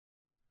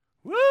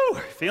Woo!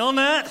 Feeling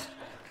that?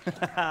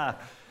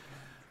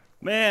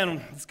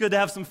 Man, it's good to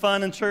have some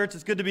fun in church.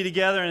 It's good to be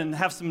together and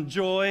have some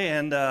joy.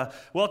 And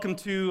welcome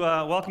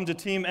to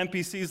Team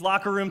MPC's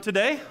locker room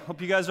today.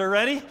 Hope you guys are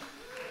ready.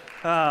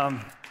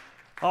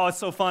 It's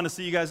so fun to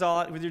see you guys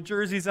all with your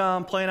jerseys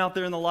on, playing out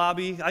there in the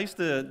lobby. I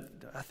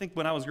think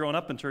when I was growing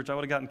up in church, I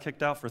would have gotten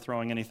kicked out for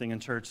throwing anything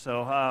in church.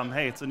 So,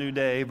 hey, it's a new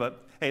day,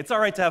 but hey, it's all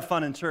right to have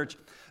fun in church.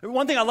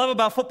 One thing I love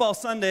about Football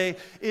Sunday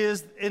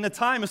is in a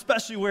time,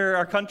 especially where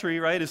our country,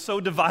 right, is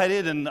so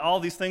divided and all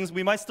these things,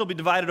 we might still be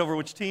divided over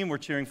which team we're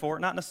cheering for,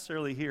 not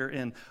necessarily here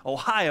in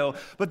Ohio,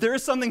 but there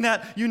is something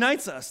that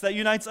unites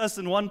us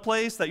in one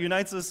place, that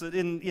unites us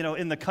in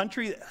the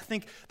country. I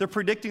think they're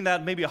predicting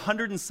that maybe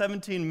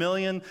 117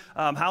 million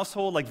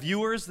household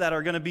viewers that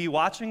are going to be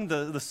watching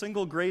the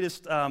single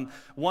greatest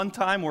one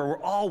time where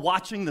we're all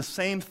watching the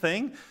same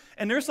thing.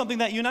 And there's something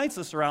that unites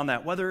us around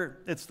that, whether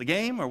it's the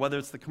game or whether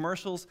it's the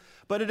commercials,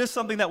 but it is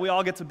something that we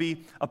all get to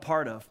be a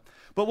part of.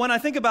 But when I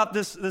think about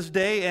this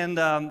day and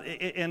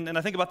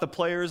I think about the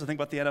players, I think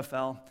about the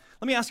NFL,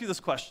 let me ask you this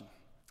question.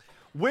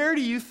 Where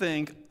do you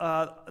think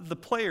all the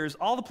players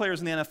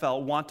in the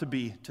NFL want to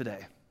be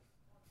today?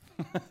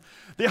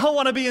 They all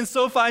want to be in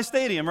SoFi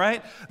Stadium,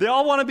 right? They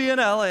all want to be in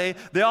LA.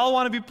 They all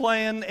want to be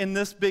playing in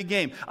this big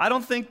game. I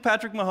don't think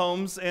Patrick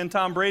Mahomes and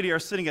Tom Brady are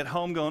sitting at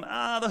home going,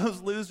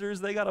 those losers,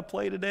 they got to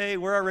play today.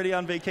 We're already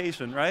on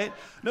vacation, right?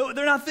 No,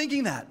 they're not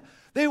thinking that.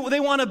 They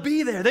want to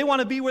be there. They want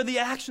to be where the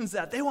action's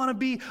at. They want to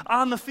be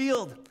on the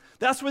field.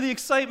 That's where the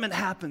excitement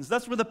happens.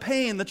 That's where the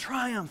pain, the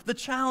triumph, the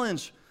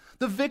challenge,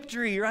 the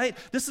victory, right?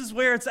 This is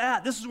where it's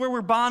at. This is where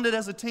we're bonded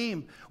as a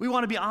team. We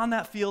want to be on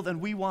that field and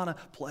we want to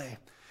play.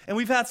 And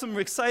we've had some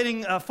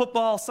exciting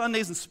football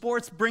Sundays, and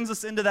sports brings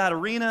us into that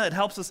arena. It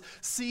helps us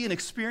see and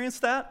experience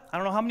that. I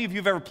don't know how many of you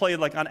have ever played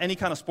on any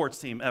kind of sports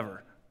team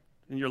ever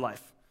in your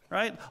life,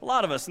 right? A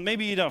lot of us, and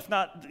maybe if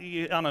not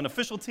on an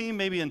official team,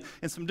 maybe in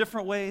some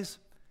different ways.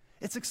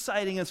 It's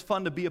exciting. It's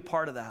fun to be a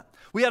part of that.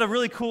 We had a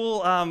really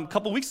cool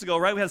couple weeks ago,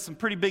 right? We had some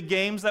pretty big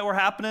games that were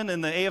happening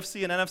in the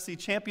AFC and NFC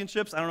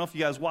championships. I don't know if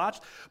you guys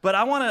watched, but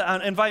I want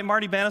to invite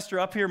Marty Bannister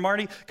up here.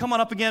 Marty, come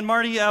on up again.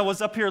 Marty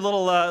was up here a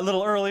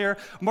little earlier.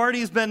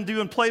 Marty's been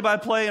doing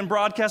play-by-play and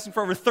broadcasting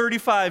for over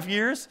 35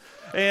 years,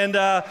 and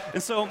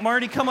so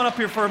Marty, come on up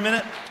here for a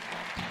minute.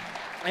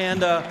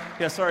 And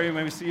sorry,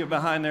 maybe see you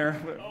behind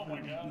there. Oh my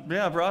God.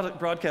 Yeah,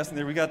 broadcasting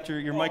there. We got your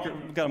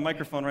we got a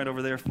microphone right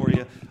over there for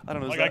you. I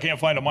don't know. I can't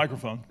find a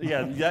microphone.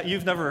 Yeah,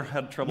 you've never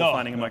had trouble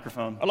finding a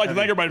microphone. I'd like to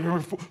thank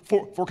everybody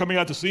for coming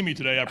out to see me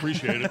today. I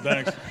appreciate it.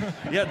 Thanks.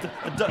 Yeah,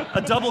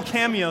 a double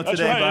cameo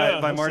today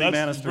by Marty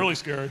Bannister. That's really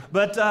scary.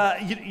 But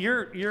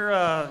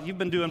you've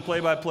been doing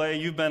play-by-play.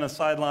 You've been a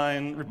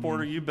sideline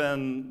reporter. You've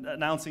been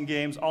announcing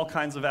games, all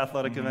kinds of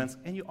athletic events,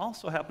 and you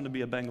also happen to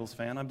be a Bengals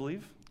fan, I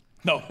believe.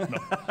 No,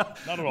 not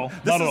at all.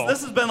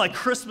 This has been like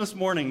Christmas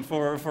morning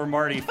for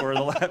Marty for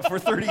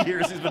 30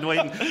 years. He's been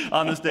waiting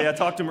on this day. I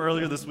talked to him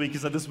earlier this week. He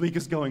said this week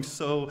is going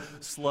so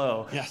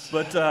slow. Yes.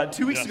 But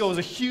 2 weeks ago was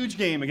a huge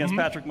game against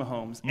Patrick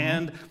Mahomes.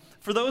 And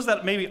for those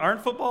that maybe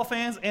aren't football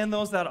fans and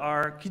those that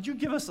are, could you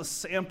give us a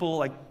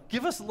sample,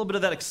 give us a little bit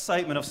of that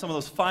excitement of some of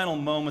those final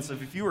moments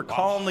of if you were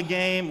calling the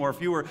game or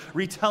if you were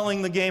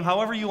retelling the game,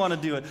 however you want to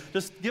do it.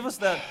 Just give us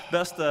that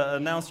best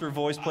announcer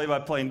voice,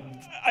 play-by-play.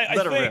 I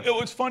think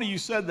it's funny you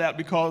said that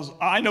because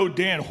I know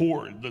Dan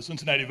Horde, the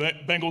Cincinnati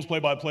Bengals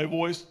play-by-play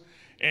voice,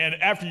 and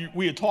after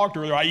we had talked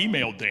earlier, I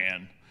emailed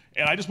Dan,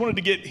 and I just wanted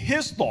to get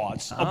his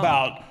thoughts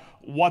about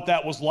what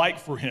that was like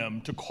for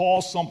him to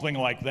call something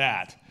like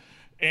that.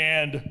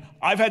 And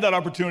I've had that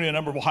opportunity in a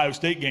number of Ohio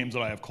State games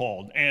that I have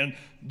called. And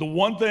the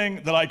one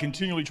thing that I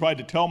continually tried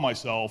to tell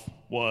myself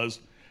was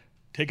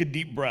take a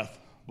deep breath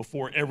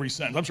before every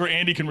sentence. I'm sure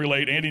Andy can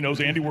relate. Andy knows.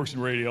 Andy works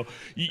in radio.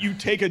 You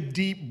take a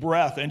deep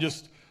breath and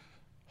just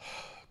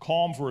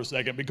calm for a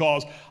second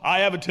because I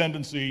have a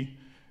tendency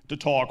to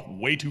talk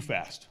way too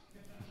fast.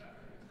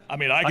 I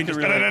mean, I can just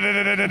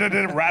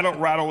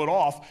rattle it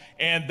off,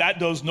 and that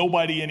does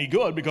nobody any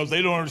good because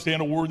they don't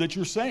understand a word that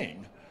you're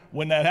saying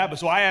when that happens.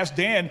 So I asked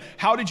Dan,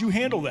 how did you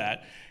handle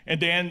that? And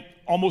Dan,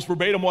 almost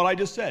verbatim what I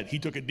just said. He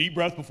took a deep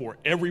breath before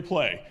every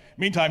play.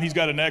 Meantime, he's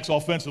got an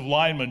ex-offensive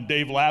lineman,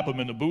 Dave Lapham,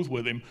 in the booth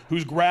with him,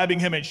 who's grabbing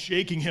him and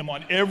shaking him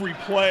on every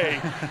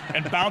play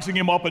and bouncing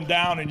him up and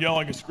down and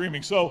yelling and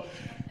screaming. So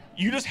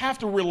you just have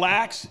to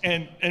relax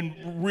and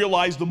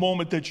realize the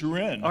moment that you're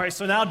in. All right,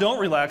 so now don't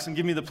relax and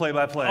give me the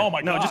play-by-play. Oh,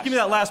 my gosh. No, just give me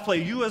that last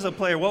play. You as a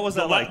player, what was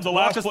that like?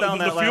 Walk us down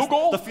that field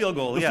goal? The field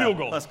goal, The field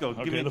goal. Let's go.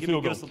 Okay,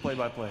 Give us the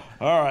play-by-play.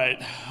 All right.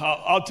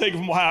 I'll take it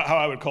from how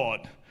I would call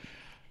it.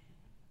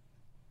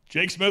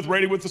 Jake Smith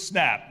ready with the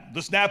snap.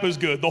 The snap is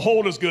good. The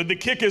hold is good. The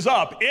kick is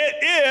up.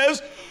 It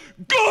is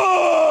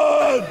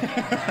good!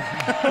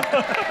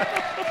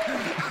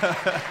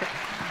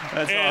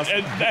 That's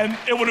and, awesome. and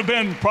it would have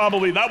been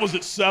probably, that was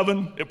at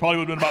 7. It probably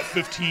would have been about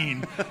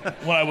 15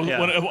 when I was,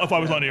 if I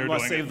was on air doing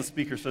it. Save the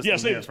speaker system. Yeah,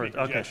 save here the speaker.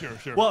 Okay. Yeah,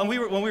 sure. Well, and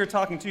when we were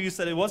talking to you, you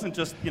said it wasn't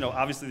just,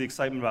 obviously the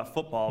excitement about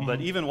football,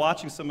 but even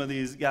watching some of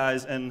these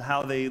guys and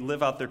how they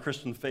live out their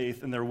Christian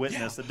faith and their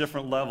witness at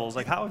different levels.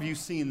 Like, how have you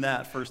seen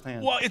that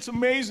firsthand? Well, it's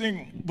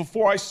amazing.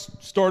 Before I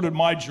started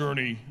my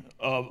journey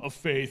of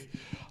faith,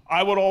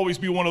 I would always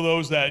be one of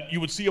those that you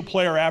would see a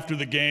player after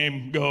the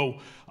game go,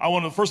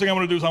 the first thing I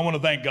want to do is I want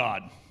to thank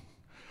God.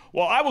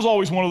 Well, I was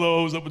always one of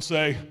those that would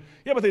say,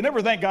 yeah, but they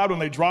never thank God when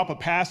they drop a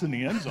pass in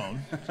the end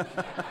zone.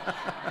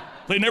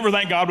 They never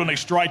thank God when they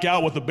strike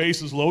out with the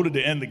bases loaded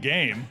to end the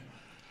game.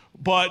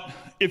 But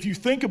if you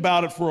think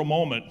about it for a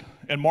moment,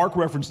 and Mark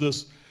referenced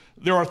this,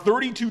 there are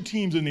 32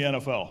 teams in the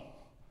NFL.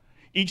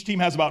 Each team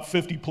has about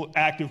 50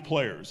 active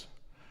players.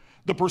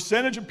 The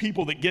percentage of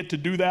people that get to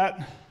do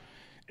that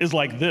is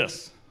like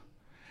this.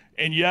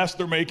 And yes,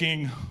 they're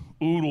making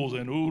oodles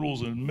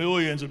and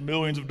millions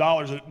of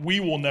dollars that we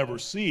will never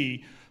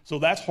see, so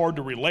that's hard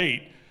to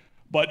relate.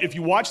 But if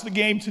you watch the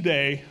game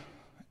today,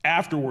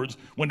 afterwards,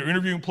 when they're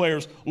interviewing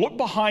players, look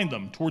behind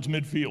them towards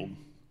midfield.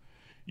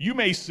 You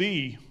may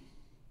see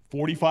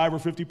 45 or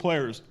 50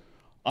 players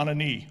on a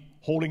knee,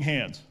 holding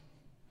hands,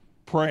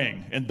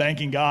 praying, and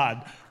thanking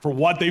God for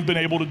what they've been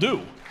able to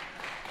do.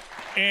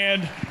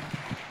 And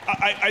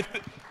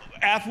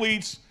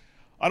athletes,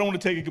 I don't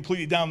want to take it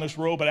completely down this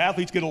road, but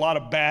athletes get a lot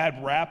of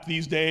bad rap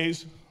these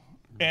days.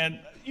 And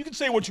you can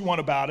say what you want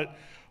about it,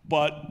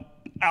 but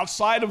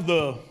outside of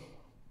the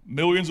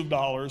millions of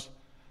dollars,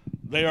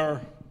 they're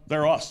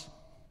us.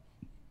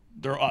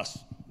 They're us.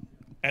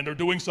 And they're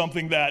doing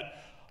something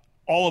that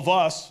all of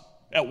us,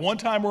 at one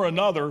time or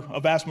another, a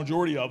vast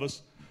majority of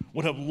us,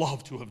 would have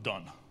loved to have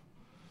done.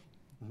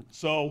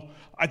 So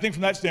I think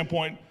from that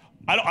standpoint,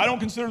 I don't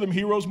consider them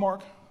heroes,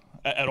 Mark,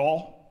 at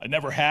all. I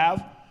never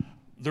have.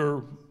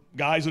 They're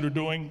guys that are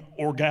doing,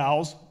 or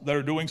gals that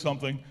are doing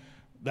something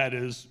that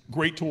is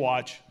great to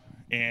watch,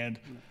 and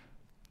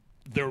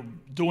they're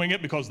doing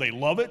it because they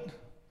love it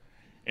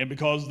and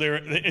because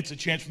it's a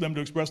chance for them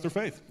to express their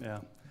faith. Yeah.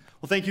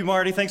 Well, thank you,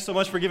 Marty. Thanks so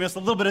much for giving us a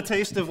little bit of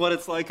taste of what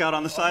it's like out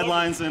on the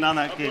sidelines and on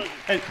that game.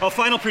 Hey, a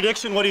final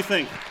prediction, what do you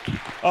think?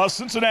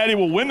 Cincinnati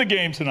will win the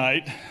game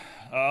tonight.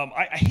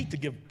 I hate to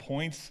give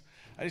points.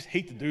 I just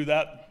hate to do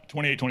that.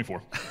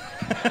 28-24.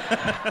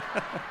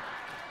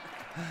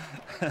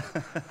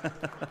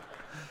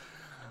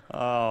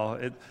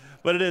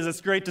 But it is. It's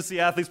great to see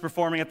athletes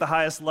performing at the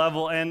highest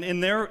level. And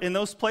in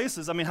those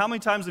places, I mean, how many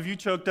times have you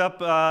choked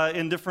up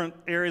in different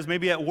areas,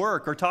 maybe at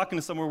work or talking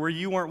to somewhere where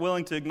you weren't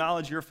willing to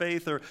acknowledge your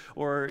faith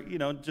or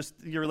just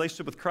your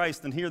relationship with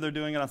Christ? And here they're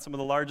doing it on some of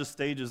the largest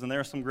stages, and there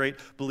are some great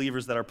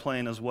believers that are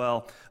playing as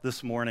well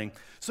this morning.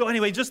 So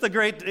anyway, just the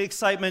great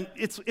excitement.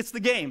 It's the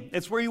game.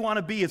 It's where you want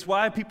to be. It's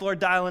why people are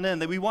dialing in,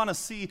 that we want to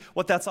see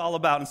what that's all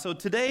about. And so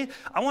today,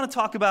 I want to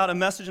talk about a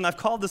message, and I've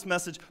called this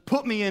message,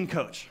 Put Me In,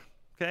 Coach.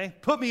 Okay?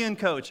 Put me in,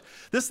 Coach.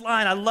 This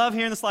line, I love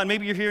hearing this line.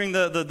 Maybe you're hearing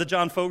the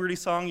John Fogerty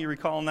song. You're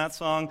recalling that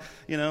song.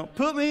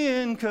 Put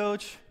me in,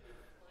 Coach.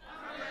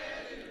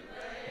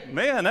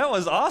 Man, that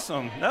was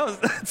awesome. That was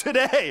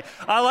today.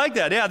 I like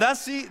that. Yeah,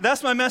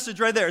 that's my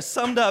message right there. It's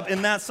summed up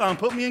in that song.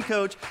 Put me in,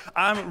 Coach.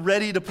 I'm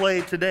ready to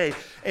play today.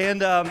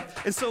 And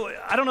so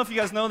I don't know if you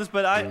guys know this,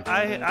 but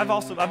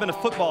I've been a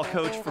football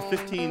coach for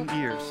 15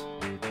 years.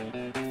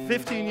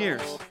 15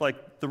 years,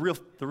 like the real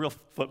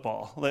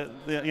football,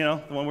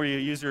 the one where you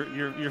use your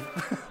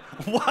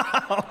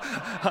wow.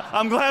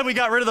 I'm glad we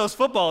got rid of those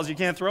footballs. You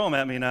can't throw them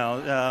at me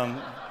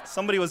now.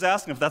 Somebody was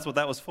asking if that's what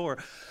that was for.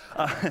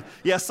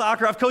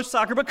 Soccer. I've coached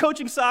soccer, but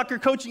coaching soccer,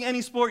 coaching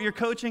any sport you're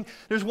coaching,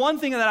 there's one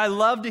thing that I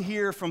love to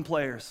hear from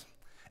players,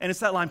 and it's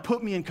that line,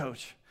 put me in,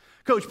 Coach.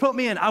 Coach, put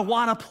me in. I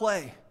want to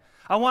play.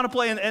 I want to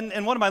play,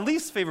 and one of my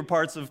least favorite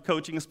parts of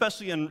coaching,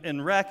 especially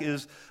in rec,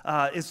 is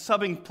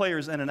subbing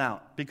players in and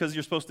out, because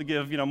you're supposed to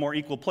give more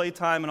equal play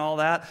time and all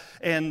that.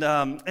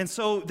 And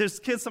so there's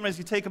kids, sometimes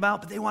you take them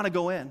out, but they want to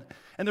go in,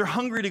 and they're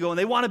hungry to go in.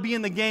 They want to be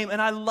in the game,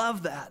 and I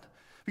love that.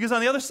 Because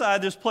on the other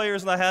side, there's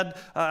players, and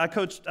I've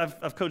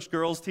coached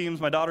girls' teams,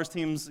 my daughter's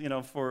teams,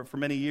 for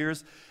many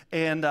years,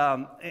 and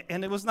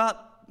it was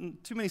not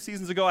too many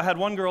seasons ago, I had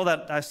one girl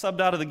that I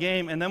subbed out of the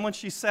game, and then when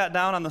she sat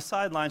down on the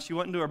sideline, she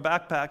went into her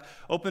backpack,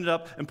 opened it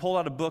up, and pulled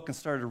out a book and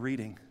started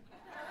reading.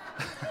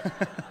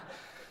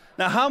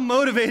 Now, how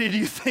motivated do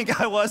you think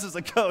I was as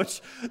a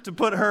coach to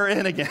put her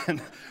in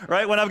again,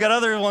 right? When I've got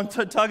other one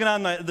tugging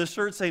on the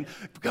shirt saying,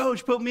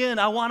 Coach, put me in,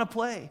 I want to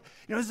play.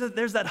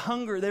 There's that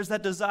hunger, there's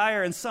that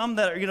desire, and some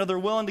that are, they're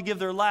willing to give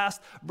their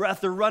last breath.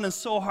 They're running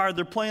so hard,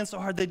 they're playing so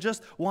hard, they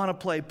just want to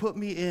play. Put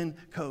me in,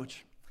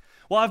 Coach.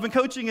 Well, I've been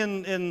coaching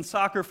in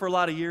soccer for a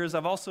lot of years.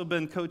 I've also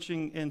been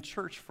coaching in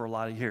church for a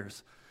lot of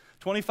years.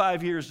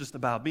 25 years just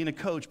about, being a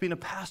coach, being a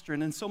pastor,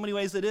 and in so many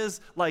ways it is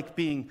like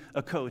being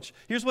a coach.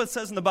 Here's what it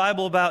says in the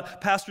Bible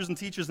about pastors and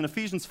teachers. In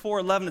Ephesians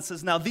 4:11, it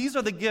says, "Now these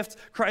are the gifts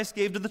Christ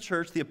gave to the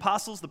church, the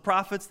apostles, the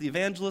prophets, the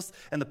evangelists,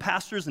 and the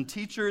pastors and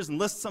teachers," and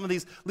lists some of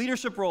these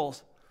leadership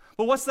roles.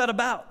 But what's that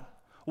about?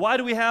 Why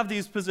do we have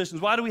these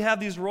positions? Why do we have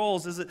these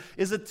roles? Is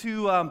it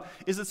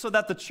so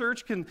that the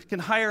church can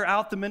hire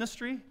out the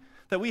ministry?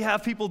 That we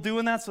have people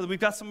doing that, so that we've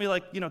got somebody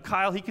like,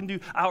 Kyle, he can do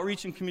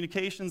outreach and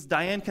communications.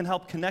 Diane can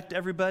help connect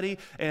everybody.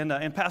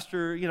 And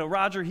Pastor,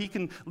 Roger, he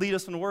can lead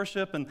us in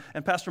worship.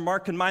 And Pastor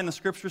Mark can mind the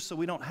scriptures so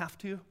we don't have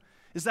to.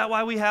 Is that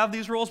why we have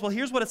these roles? Well,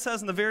 here's what it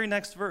says in the very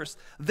next verse.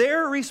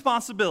 Their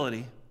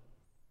responsibility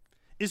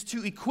is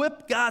to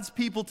equip God's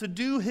people to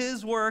do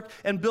his work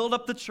and build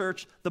up the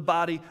church, the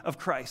body of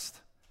Christ.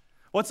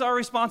 What's our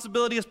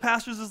responsibility as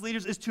pastors, as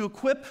leaders, is to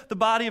equip the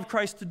body of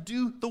Christ to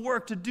do the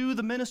work, to do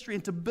the ministry,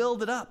 and to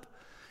build it up.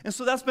 And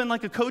so that's been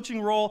like a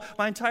coaching role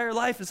my entire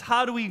life, is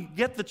how do we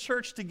get the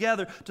church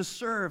together to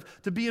serve,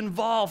 to be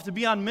involved, to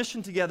be on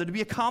mission together, to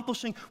be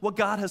accomplishing what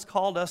God has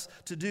called us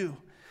to do.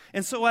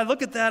 And so I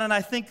look at that and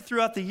I think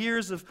throughout the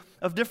years of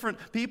different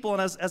people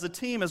and as a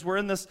team, as we're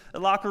in this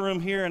locker room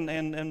here,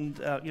 and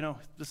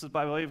this is,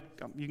 by the way,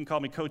 you can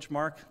call me Coach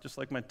Mark, just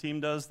like my team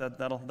does.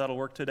 That'll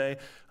work today.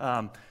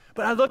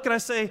 But I look and I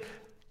say,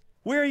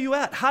 where are you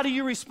at? How do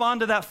you respond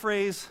to that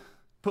phrase,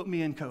 put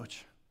me in,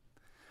 coach?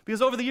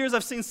 Because over the years,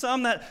 I've seen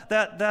some that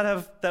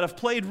have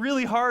played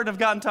really hard, have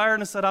gotten tired,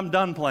 and have said, I'm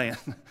done playing.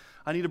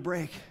 I need a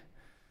break.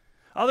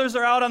 Others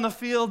are out on the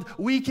field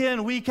week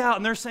in, week out,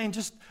 and they're saying,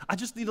 I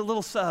just need a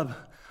little sub.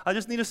 I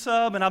just need a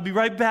sub, and I'll be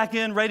right back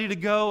in, ready to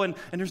go, and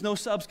there's no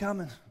subs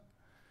coming. And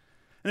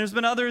there's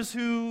been others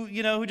who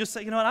just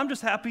say, I'm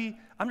just happy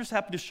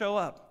to show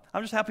up.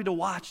 I'm just happy to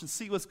watch and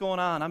see what's going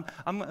on.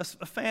 I'm a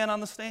fan on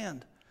the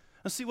stand.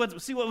 See what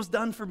was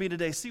done for me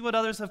today. See what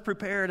others have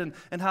prepared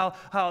and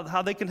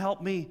how they can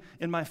help me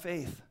in my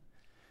faith.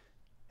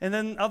 And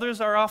then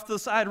others are off to the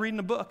side reading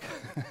a book,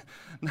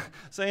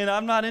 saying,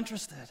 I'm not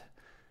interested.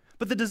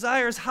 But the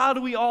desire is, how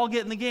do we all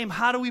get in the game?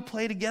 How do we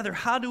play together?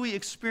 How do we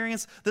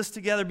experience this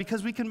together?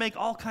 Because we can make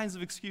all kinds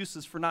of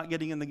excuses for not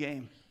getting in the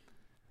game.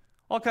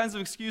 All kinds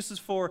of excuses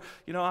for,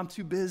 I'm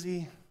too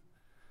busy.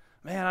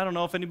 Man, I don't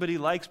know if anybody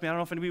likes me. I don't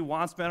know if anybody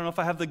wants me. I don't know if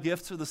I have the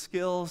gifts or the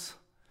skills.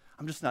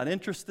 I'm just not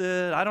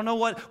interested. I don't know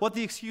what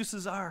the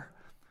excuses are.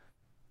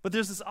 But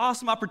there's this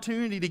awesome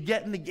opportunity to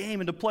get in the game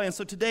and to play. And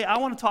so today I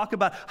want to talk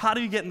about, how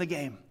do you get in the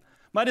game?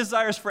 My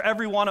desire is for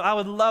everyone. I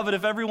would love it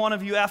if every one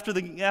of you after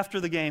the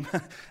game,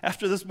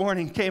 after this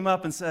morning, came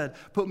up and said,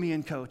 put me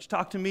in, coach.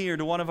 Talk to me or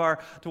to one of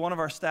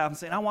our staff and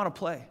say, I want to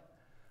play.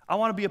 I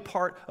want to be a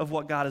part of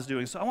what God is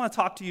doing. So I want to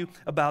talk to you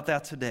about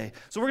that today.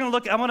 So I'm going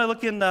to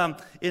look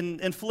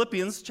in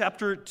Philippians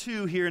chapter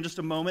 2 here in just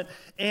a moment.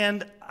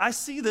 And I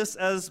see this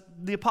as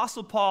the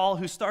Apostle Paul,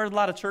 who started a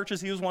lot of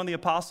churches. He was one of the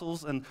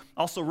apostles and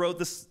also wrote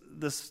this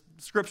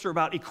scripture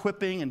about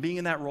equipping and being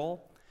in that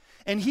role.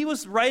 And he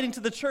was writing to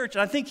the church,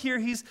 and I think here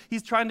he's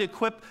trying to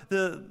equip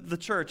the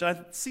church.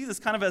 I see this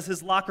kind of as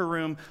his locker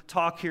room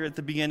talk here at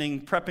the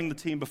beginning, prepping the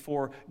team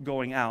before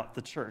going out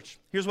the church.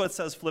 Here's what it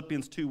says,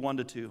 Philippians 2,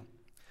 1-2.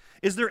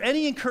 Is there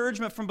any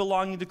encouragement from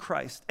belonging to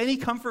Christ? Any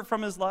comfort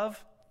from his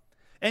love?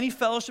 Any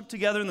fellowship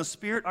together in the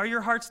Spirit? Are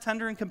your hearts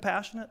tender and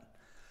compassionate?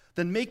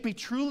 Then make me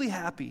truly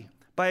happy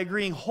by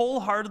agreeing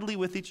wholeheartedly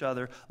with each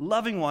other,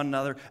 loving one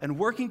another, and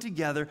working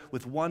together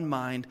with one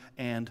mind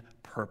and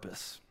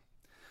purpose.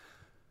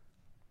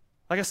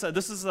 Like I said,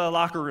 this is a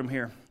locker room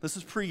here. This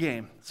is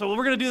pregame. So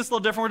we're going to do this a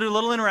little different. We're going to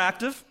do a little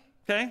interactive,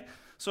 okay?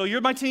 So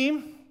you're my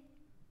team.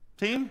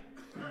 Team?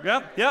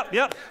 Yep. We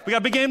got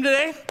a big game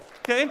today,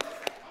 okay?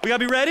 We got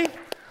to be ready?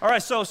 All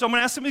right, so I'm going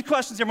to ask some of these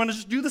questions here. I'm going to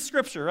just do the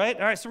scripture, right?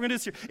 All right, so we're going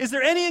to do this here. Is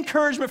there any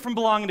encouragement from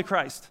belonging to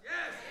Christ?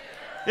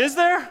 Yes. Is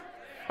there?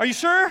 Are you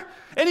sure?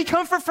 Any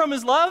comfort from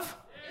his love?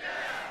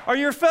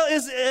 Yes.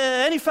 Is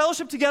any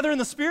fellowship together in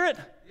the Spirit?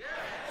 Yes.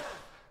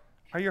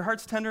 Are your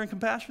hearts tender and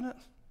compassionate?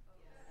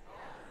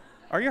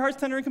 Are your hearts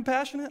tender and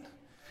compassionate?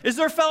 Is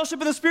there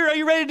fellowship in the Spirit? Are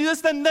you ready to do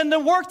this?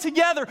 Then work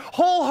together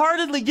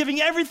wholeheartedly, giving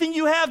everything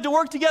you have to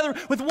work together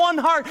with one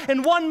heart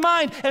and one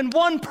mind and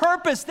one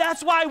purpose.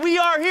 That's why we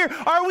are here.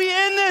 Are we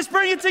in this?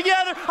 Bring it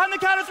together on the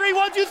count of 3.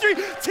 1, 2, 3.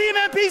 Team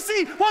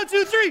MPC. 1,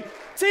 2, 3.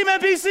 Team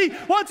MPC.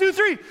 1, 2,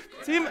 3.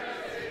 Team.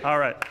 All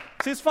right.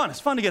 See, it's fun.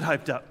 It's fun to get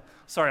hyped up.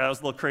 Sorry, I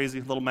was a little crazy,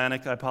 a little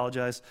manic. I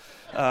apologize.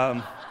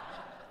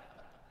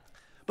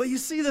 But you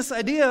see this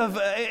idea of,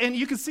 and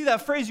you can see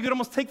that phrase, you could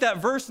almost take that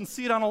verse and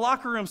see it on a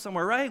locker room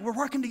somewhere, right? We're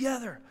working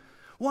together.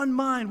 One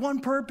mind, one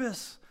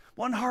purpose,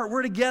 one heart.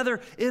 We're together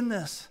in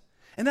this.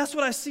 And that's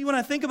what I see when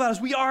I think about it,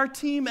 is we are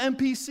Team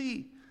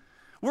MPC.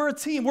 We're a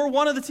team. We're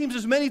one of the teams.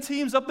 There's many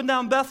teams up and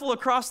down Bethel,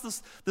 across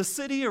the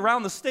city,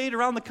 around the state,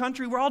 around the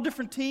country. We're all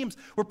different teams.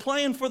 We're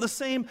playing for the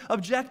same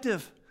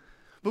objective.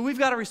 But we've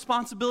got a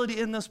responsibility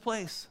in this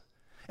place.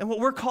 And what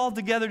we're called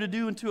together to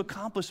do and to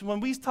accomplish. And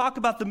when we talk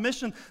about the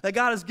mission that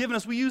God has given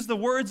us, we use the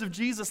words of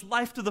Jesus,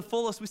 life to the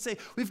fullest. We say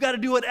we've got to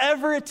do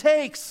whatever it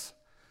takes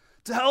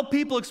to help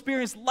people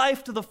experience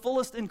life to the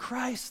fullest in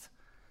Christ.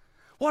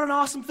 What an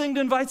awesome thing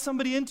to invite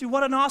somebody into.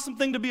 What an awesome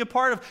thing to be a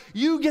part of.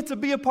 You get to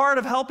be a part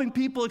of helping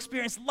people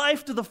experience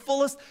life to the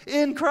fullest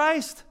in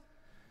Christ.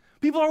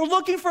 People are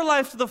looking for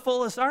life to the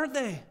fullest, aren't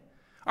they?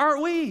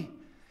 Aren't we?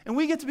 And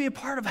we get to be a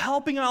part of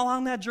helping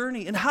along that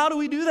journey. And how do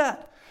we do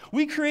that?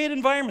 We create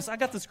environments. I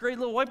got this great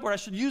little whiteboard. I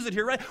should use it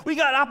here, right? We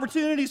got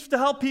opportunities to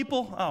help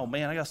people. Oh,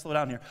 man, I got to slow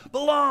down here.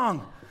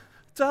 Belong.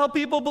 To help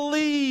people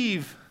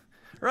believe,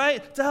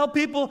 right? To help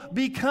people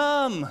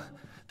become.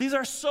 These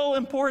are so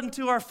important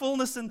to our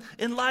fullness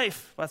in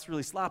life. Well, that's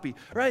really sloppy,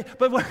 right?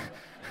 But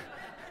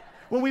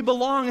when we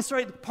belong, it's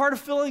right. Part of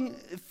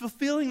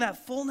fulfilling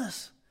that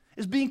fullness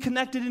is being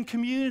connected in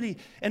community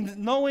and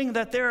knowing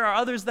that there are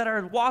others that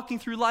are walking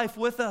through life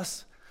with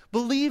us,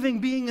 believing,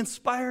 being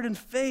inspired in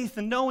faith,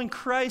 and knowing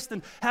Christ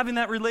and having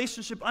that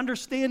relationship,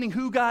 understanding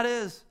who God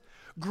is,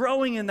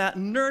 growing in that,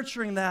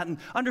 nurturing that, and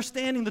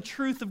understanding the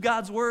truth of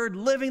God's word,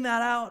 living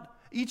that out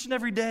each and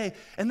every day,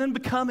 and then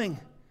becoming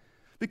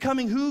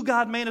who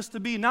God made us to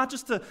be, not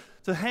just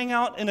to hang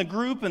out in a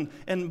group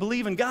and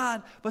believe in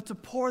God, but to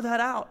pour that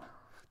out,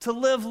 to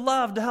live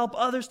love, to help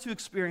others to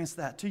experience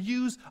that, to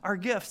use our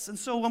gifts. And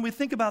so when we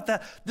think about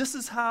that, this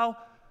is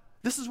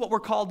what we're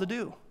called to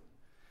do.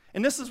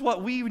 And this is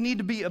what we need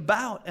to be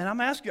about. And I'm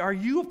asking you, are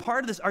you a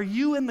part of this? Are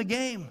you in the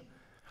game?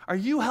 Are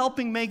you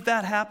helping make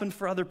that happen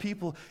for other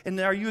people? And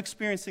are you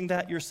experiencing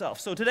that yourself?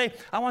 So today,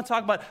 I want to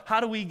talk about how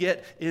do we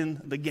get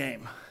in the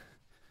game.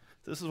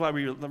 This is why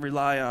we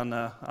rely on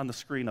the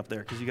screen up there,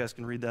 because you guys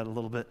can read that a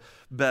little bit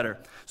better.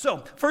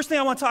 So first thing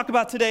I want to talk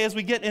about today as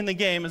we get in the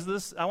game is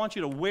this. I want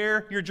you to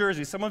wear your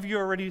jersey. Some of you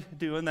are already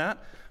doing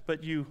that,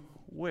 but you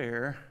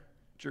wear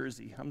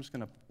jersey. I'm just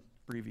going to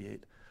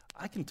abbreviate.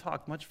 I can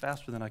talk much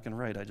faster than I can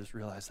write. I just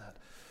realized that.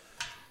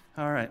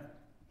 All right.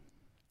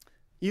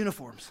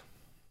 Uniforms.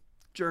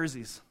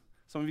 Jerseys.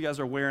 Some of you guys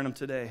are wearing them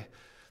today.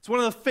 It's one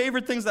of the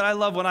favorite things that I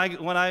love when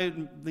I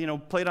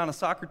played on a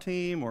soccer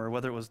team, or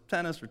whether it was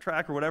tennis or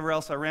track or whatever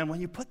else I ran. When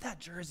you put that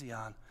jersey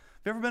on, have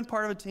you ever been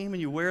part of a team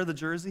and you wear the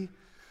jersey?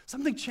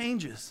 Something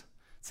changes.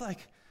 It's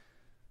like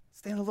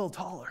stand a little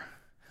taller,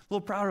 a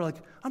little prouder. Like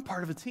I'm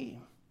part of a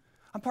team.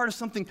 I'm part of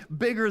something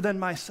bigger than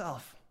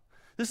myself.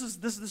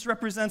 This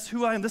represents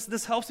who I am.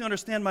 This helps me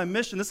understand my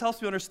mission. This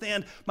helps me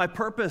understand my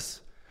purpose.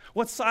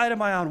 What side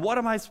am I on? What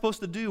am I supposed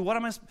to do?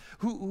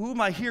 Who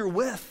am I here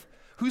with?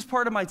 Who's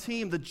part of my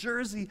team? The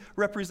jersey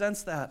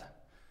represents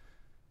that.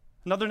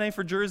 Another name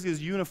for jersey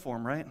is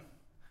uniform, right?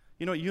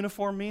 You know what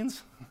uniform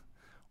means?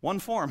 One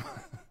form,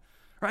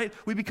 right?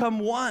 We become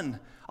one.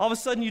 All of a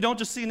sudden, you don't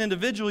just see an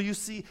individual, you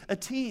see a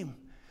team.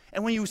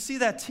 And when you see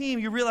that team,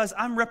 you realize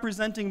I'm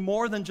representing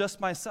more than just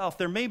myself.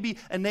 There may be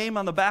a name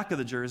on the back of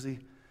the jersey,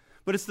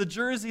 but it's the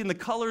jersey and the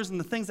colors and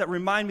the things that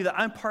remind me that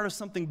I'm part of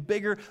something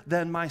bigger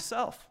than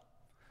myself,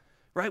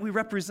 right? We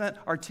represent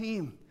our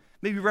team.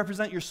 Maybe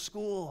represent your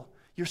school,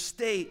 your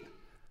state,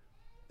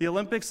 the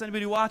Olympics.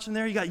 Anybody watching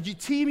there? You got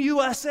Team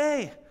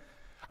USA.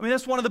 I mean,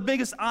 that's one of the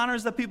biggest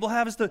honors that people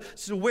have is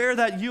to wear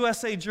that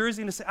USA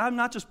jersey and to say, I'm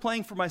not just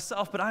playing for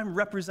myself, but I'm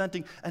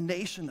representing a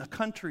nation, a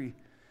country.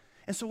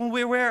 And so when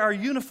we wear our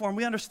uniform,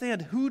 we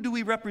understand who do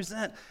we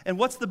represent and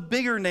what's the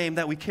bigger name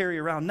that we carry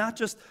around, not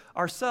just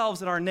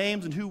ourselves and our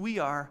names and who we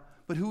are,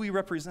 but who we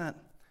represent.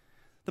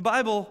 The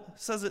Bible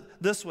says it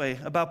this way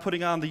about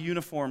putting on the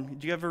uniform.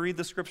 Did you ever read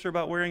the scripture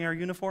about wearing our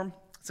uniform?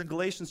 It's in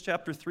Galatians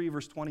chapter 3,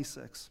 verse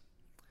 26.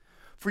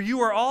 For you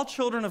are all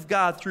children of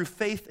God through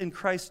faith in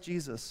Christ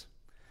Jesus.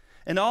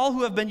 And all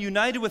who have been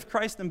united with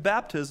Christ in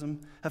baptism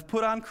have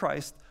put on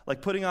Christ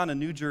like putting on a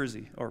new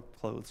jersey or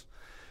clothes.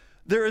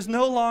 There is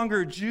no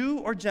longer Jew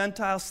or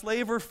Gentile,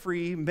 slave or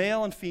free,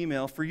 male and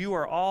female, for you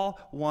are all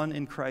one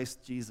in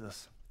Christ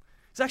Jesus.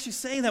 It's actually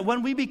saying that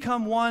when we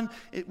become one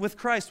with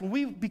Christ, when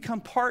we become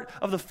part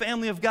of the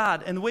family of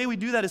God, and the way we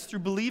do that is through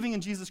believing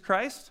in Jesus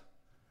Christ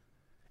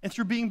and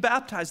through being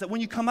baptized, that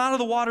when you come out of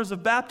the waters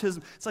of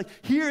baptism, it's like,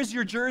 here's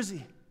your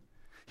jersey.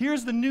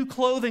 Here's the new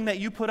clothing that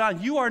you put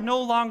on. You are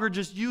no longer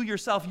just you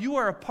yourself. You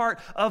are a part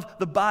of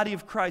the body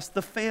of Christ,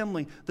 the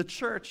family, the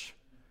church.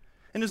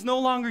 And it's no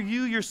longer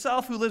you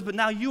yourself who lives, but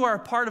now you are a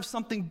part of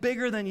something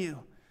bigger than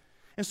you.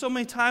 And so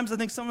many times I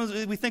think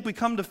we think we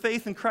come to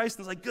faith in Christ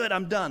and it's like, good,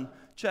 I'm done.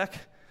 Check.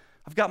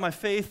 I've got my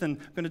faith and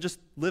I'm going to just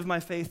live my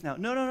faith now.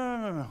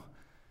 No.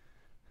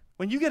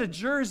 When you get a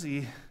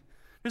jersey,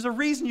 there's a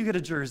reason you get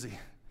a jersey.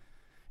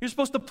 You're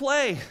supposed to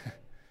play.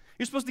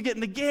 You're supposed to get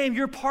in the game.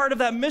 You're part of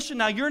that mission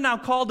now. You're now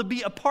called to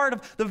be a part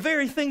of the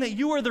very thing that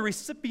you are the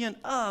recipient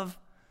of,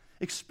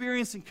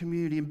 experiencing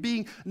community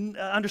and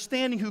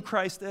understanding who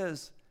Christ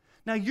is.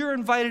 Now you're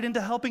invited into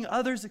helping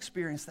others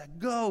experience that.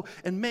 Go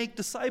and make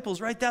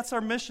disciples, right? That's our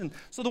mission.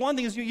 So the one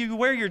thing is you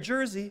wear your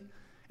jersey,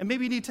 and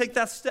maybe you need to take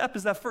that step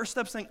as that first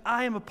step saying,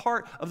 I am a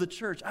part of the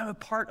church. I'm a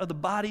part of the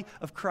body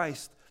of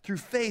Christ through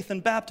faith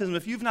and baptism.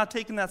 If you've not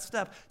taken that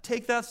step,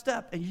 take that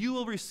step, and you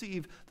will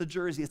receive the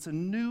jersey. It's a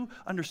new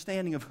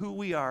understanding of who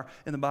we are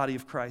in the body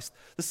of Christ.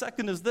 The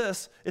second is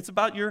this. It's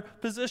about your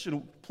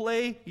position.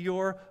 Play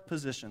your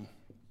position.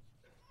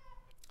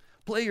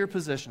 Play your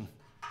position.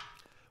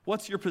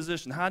 What's your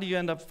position? How do you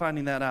end up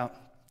finding that out?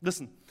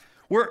 Listen,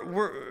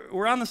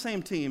 we're on the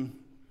same team,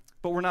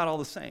 but we're not all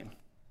the same.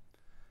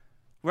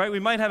 Right? We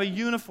might have a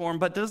uniform,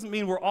 but it doesn't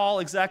mean we're all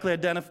exactly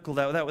identical,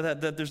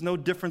 that there's no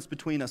difference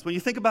between us. When you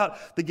think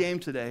about the game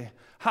today,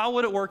 how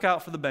would it work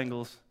out for the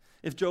Bengals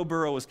if Joe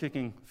Burrow was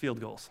kicking field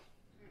goals?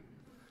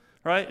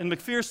 right? And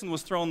McPherson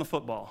was throwing the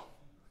football,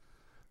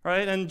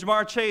 right? And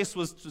Jamar Chase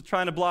was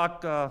trying to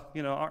block,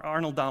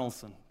 Arnold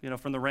Donaldson,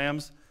 from the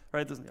Rams,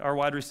 right? Our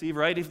wide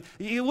receiver, right?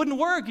 It wouldn't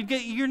work.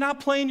 You're not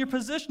playing your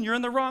position. You're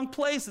in the wrong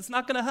place. It's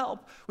not going to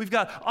help. We've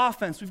got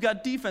offense. We've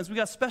got defense. We've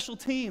got special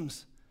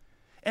teams.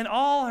 And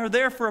all are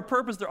there for a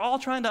purpose. They're all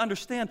trying to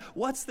understand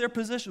what's their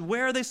position,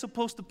 where are they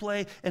supposed to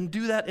play, and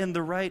do that in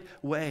the right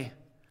way.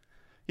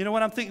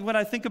 When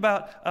I think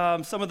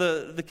about some of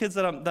the kids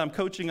that I'm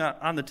coaching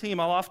on the team,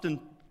 I'll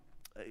often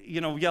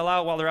yell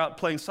out while they're out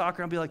playing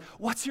soccer. I'll be like,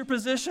 what's your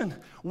position?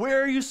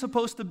 Where are you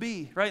supposed to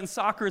be? Right? In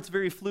soccer, it's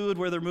very fluid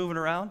where they're moving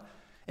around.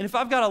 And if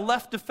I've got a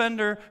left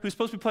defender who's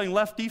supposed to be playing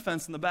left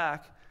defense in the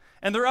back,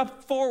 and they're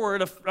up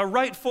forward, a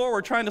right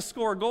forward trying to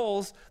score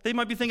goals, they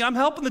might be thinking, I'm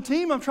helping the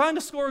team. I'm trying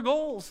to score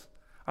goals.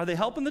 Are they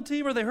helping the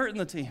team or are they hurting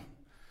the team?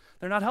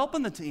 They're not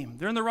helping the team.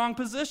 They're in the wrong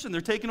position. They're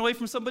taking away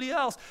from somebody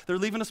else. They're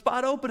leaving a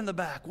spot open in the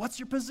back. What's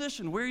your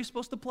position? Where are you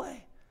supposed to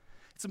play?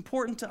 It's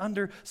important to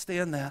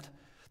understand that.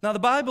 Now, the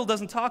Bible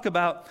doesn't talk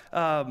about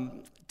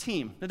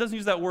team. It doesn't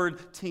use that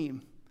word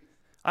team.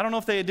 I don't know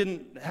if they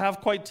didn't have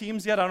quite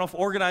teams yet. I don't know if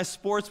organized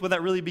sports, when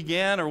that really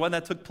began or when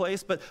that took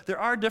place, but there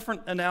are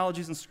different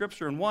analogies in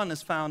Scripture, and one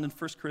is found in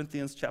 1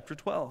 Corinthians chapter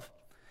 12,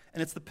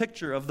 and it's the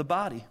picture of the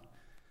body.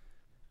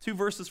 2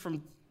 verses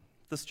from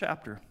this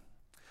chapter.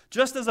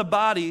 Just as a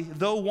body,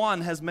 though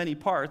one, has many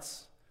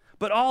parts,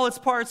 but all its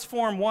parts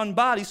form one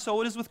body,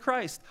 so it is with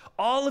Christ.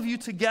 All of you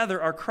together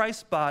are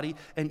Christ's body,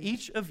 and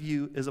each of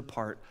you is a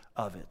part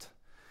of it.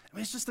 I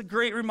mean, it's just a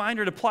great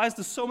reminder. It applies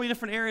to so many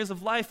different areas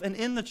of life and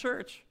in the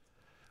church.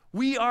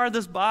 We are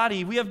this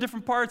body. We have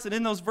different parts, and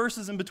in those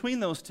verses in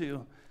between those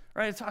two,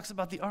 right, it talks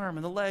about the arm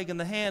and the leg and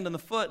the hand and the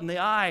foot and the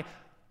eye.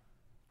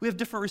 We have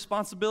different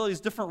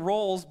responsibilities, different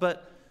roles,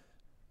 but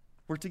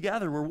we're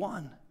together. We're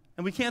one.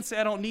 And we can't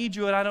say, I don't need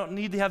you and I don't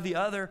need to have the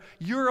other.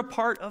 You're a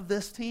part of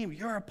this team.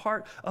 You're a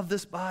part of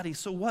this body.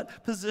 So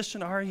what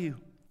position are you?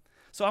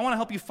 So I want to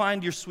help you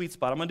find your sweet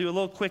spot. I'm going to do a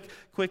little quick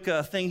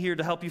thing here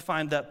to help you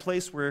find that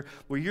place where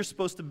you're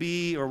supposed to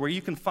be, or where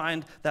you can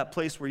find that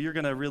place where you're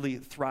going to really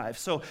thrive.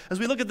 So as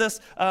we look at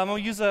this, I'm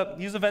going to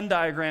use a Venn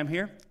diagram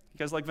here. You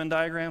guys like Venn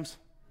diagrams?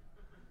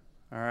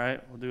 All right,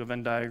 we'll do a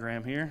Venn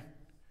diagram here.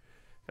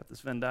 Got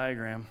this Venn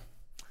diagram.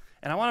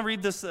 And I want to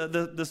read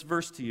this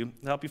verse to you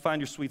to help you find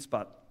your sweet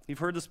spot. You've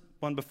heard this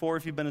one before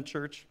if you've been in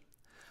church.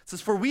 It says,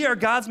 for we are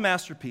God's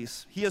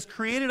masterpiece. He has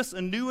created us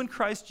anew in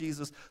Christ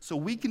Jesus so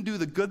we can do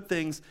the good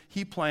things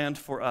he planned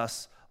for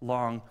us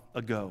long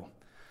ago.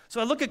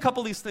 So I look at a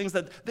couple of these things,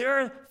 that there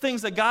are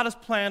things that God has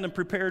planned and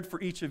prepared for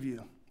each of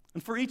you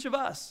and for each of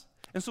us.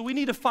 And so we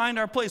need to find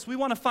our place. We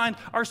want to find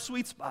our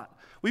sweet spot.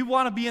 We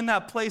want to be in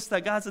that place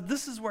that God said,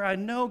 this is where I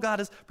know God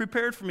has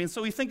prepared for me. And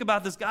so we think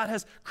about this. God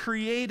has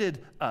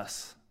created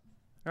us,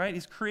 right?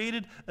 He's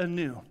created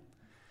anew.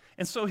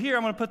 And so here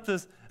I'm going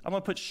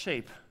to put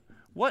shape.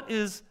 What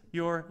is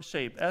your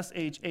shape?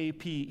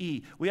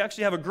 S-H-A-P-E. We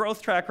actually have a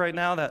growth track right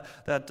now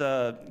that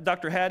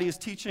Dr. Hattie is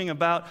teaching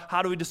about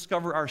how do we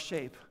discover our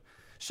shape.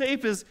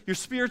 Shape is your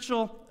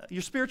spiritual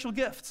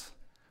gifts.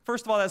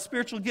 First of all, that's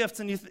spiritual gifts.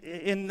 And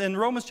in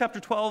Romans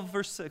chapter 12,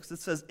 verse 6, it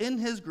says, in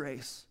his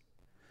grace,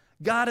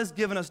 God has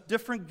given us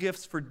different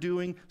gifts for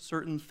doing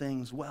certain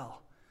things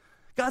well.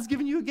 God's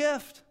given you a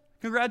gift.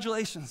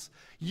 Congratulations.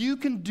 You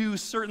can do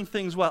certain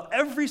things well.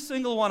 Every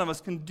single one of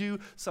us can do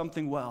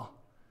something well.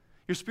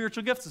 Your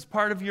spiritual gifts is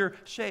part of your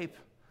shape.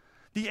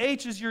 The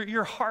H is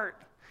your heart,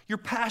 your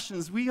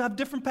passions. We have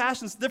different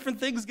passions. Different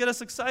things get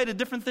us excited.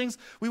 Different things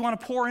we want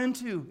to pour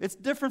into. It's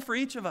different for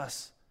each of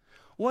us.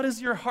 What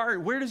is your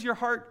heart? Where does your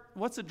heart,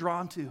 what's it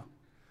drawn to?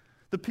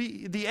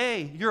 The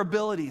A, your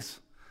abilities.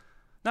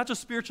 Not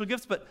just spiritual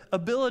gifts, but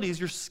abilities,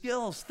 your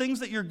skills, things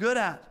that you're good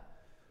at.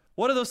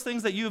 What are those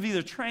things that you have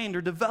either trained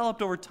or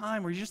developed over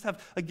time, or you just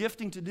have a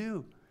gifting to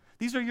do?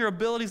 These are your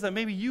abilities that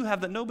maybe you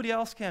have that nobody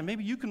else can.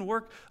 Maybe you can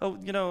work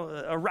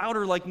a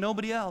router like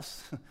nobody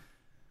else,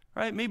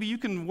 right? Maybe you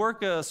can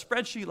work a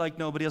spreadsheet like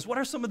nobody else. What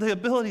are some of the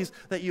abilities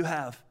that you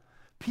have?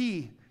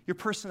 P, your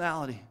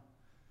personality.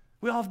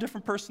 We all have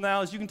different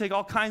personalities. You can take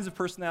all kinds of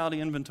personality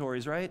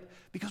inventories, right?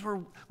 Because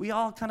we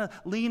all kind of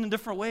lean in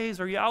different ways.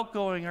 Are you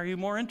outgoing? Are you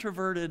more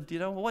introverted?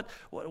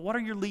 What are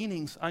your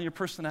leanings on your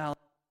personality?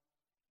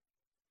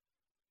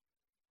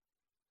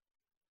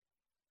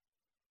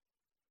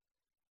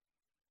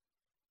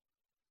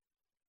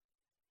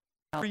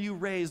 How were you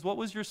raised? What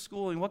was your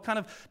schooling? What kind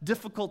of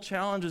difficult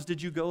challenges did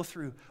you go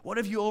through? What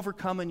have you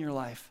overcome in your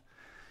life?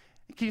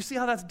 Can you see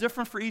how that's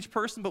different for each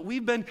person? But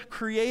we've been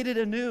created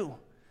anew.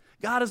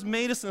 God has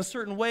made us in a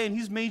certain way, and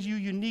he's made you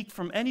unique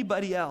from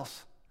anybody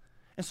else.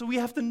 And so we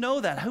have to know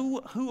that.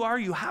 Who are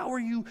you? How are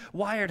you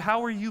wired?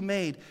 How are you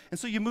made? And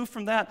so you move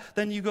from that,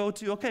 then you go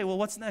to, okay, well,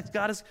 what's next?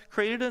 God has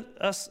created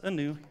us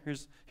anew.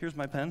 Here's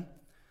my pen.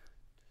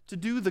 To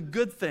do the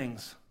good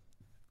things.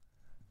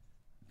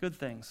 Good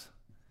things.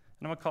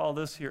 And I'm going to call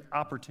this here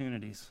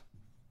opportunities.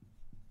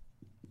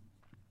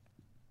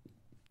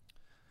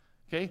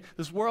 Okay?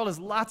 This world has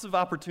lots of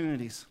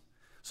opportunities.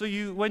 So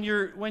when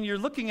you're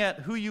looking at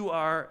who you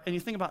are and you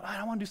think about,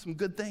 I want to do some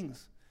good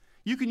things.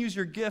 You can use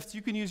your gifts,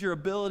 you can use your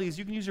abilities,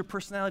 you can use your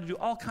personality to do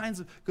all kinds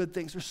of good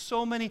things. There's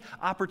so many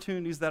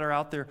opportunities that are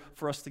out there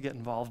for us to get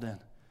involved in.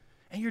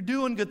 And you're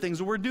doing good things,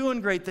 or we're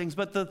doing great things,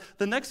 but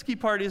the next key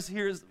part is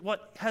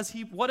what has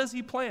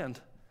he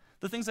planned?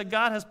 The things that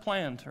God has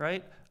planned,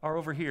 right, are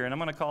over here, and I'm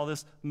going to call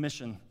this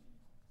mission.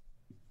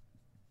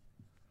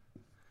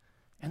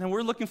 And then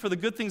we're looking for the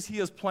good things he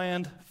has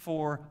planned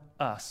for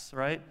us,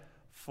 right?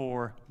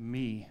 For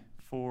me,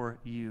 for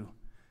you,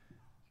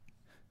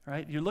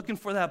 right? You're looking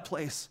for that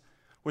place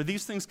where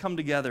these things come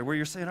together, where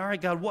you're saying, all right,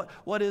 God,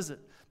 what is it?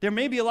 There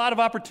may be a lot of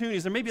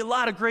opportunities. There may be a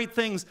lot of great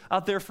things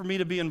out there for me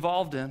to be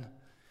involved in.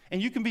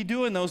 And you can be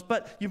doing those,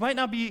 but you might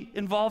not be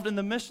involved in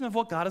the mission of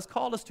what God has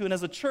called us to. And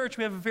as a church,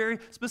 we have a very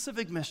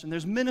specific mission.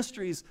 There's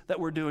ministries that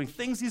we're doing,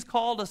 things he's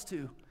called us to.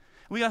 And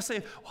we got to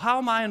say, how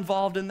am I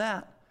involved in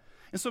that?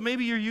 And so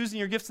maybe you're using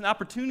your gifts and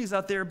opportunities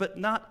out there, but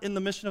not in the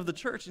mission of the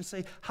church, and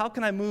say, how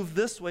can I move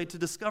this way to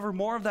discover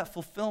more of that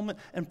fulfillment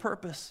and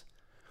purpose?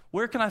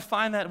 Where can I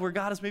find that where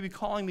God is maybe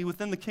calling me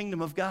within the kingdom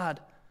of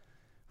God,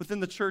 within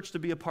the church to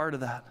be a part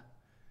of that?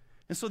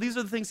 And so these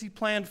are the things he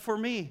planned for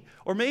me.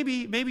 Or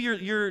maybe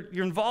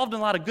you're involved in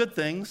a lot of good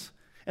things,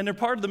 and they're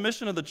part of the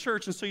mission of the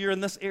church, and so you're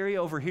in this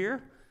area over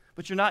here,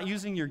 but you're not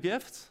using your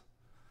gifts.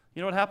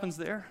 You know what happens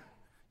there?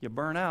 You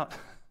burn out.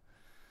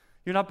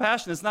 You're not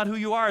passionate. It's not who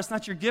you are. It's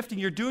not your gifting.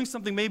 You're doing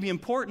something maybe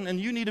important, and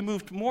you need to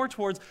move more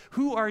towards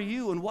who are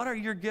you and what are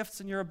your gifts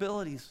and your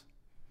abilities.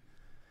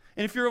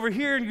 And if you're over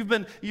here and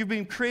you've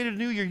been created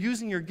anew, you're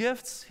using your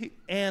gifts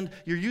and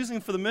you're using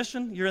them for the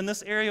mission. You're in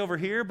this area over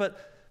here,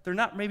 but they're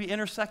not maybe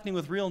intersecting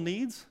with real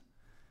needs.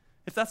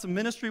 If that's a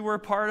ministry we're a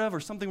part of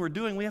or something we're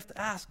doing, we have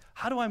to ask,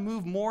 how do I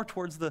move more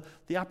towards the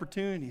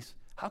opportunities?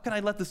 How can I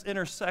let this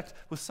intersect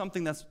with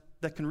something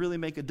that can really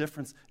make a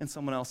difference in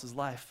someone else's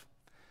life?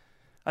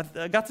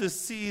 I got to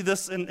see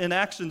this in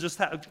action,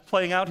 just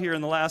playing out here in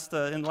the last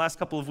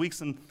couple of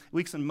weeks and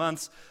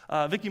months.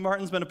 Vicki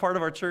Martin's been a part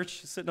of our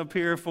church, She's sitting up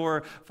here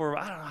for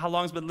I don't know how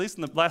long it's been, at least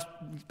in the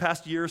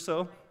past year or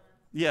so.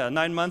 Yeah,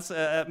 9 months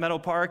at Meadow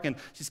Park, and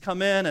she's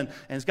come in and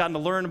has gotten to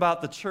learn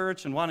about the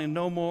church and wanting to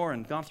know more,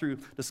 and gone through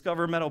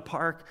Discover Meadow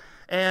Park.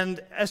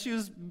 And as she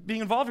was being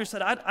involved here, she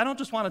said, I don't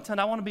just want to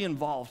attend, I want to be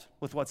involved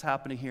with what's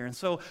happening here. And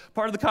so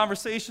part of the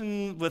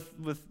conversation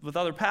with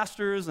other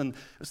pastors, and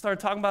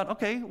started talking about,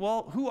 okay,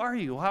 well, who are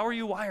you? How are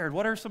you wired?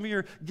 What are some of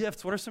your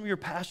gifts? What are some of your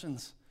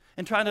passions?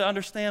 And trying to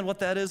understand what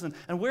that is, and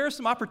where are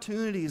some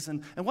opportunities,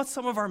 and what's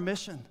some of our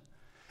mission?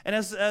 And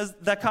as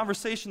that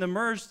conversation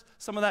emerged,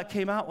 some of that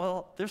came out.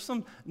 Well, there's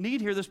some need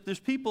here. There's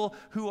people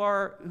who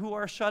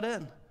are shut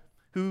in,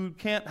 who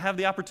don't have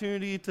the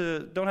opportunity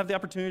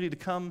to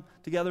come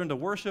together and to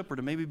worship, or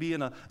to maybe be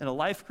in a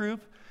life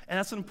group. And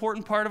that's an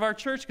important part of our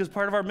church, because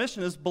part of our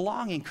mission is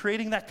belonging,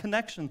 creating that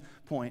connection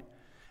point.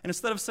 And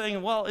instead of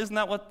saying, well, isn't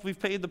that what we've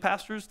paid the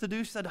pastors to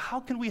do? She said, how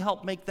can we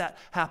help make that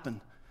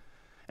happen?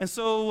 And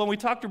so when we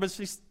talked to her,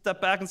 she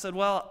stepped back and said,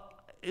 well,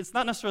 it's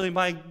not necessarily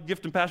my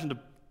gift and passion to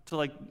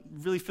like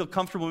really feel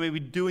comfortable maybe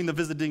doing the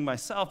visiting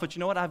myself, but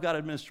you know what? I've got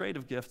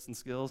administrative gifts and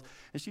skills.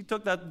 And she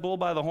took that bull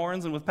by the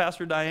horns, and with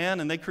Pastor Diane,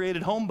 and they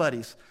created Home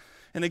Buddies.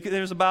 And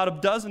there's about a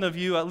dozen of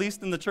you, at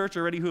least in the church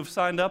already, who have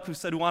signed up, who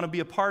said who want to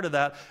be a part of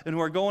that, and who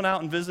are going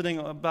out and visiting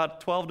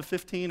about 12 to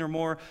 15 or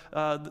more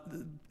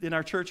in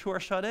our church who are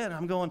shut in. And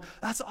I'm going,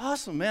 that's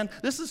awesome, man.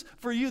 This is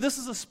for you. This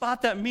is a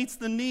spot that meets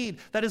the need.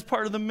 That is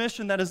part of the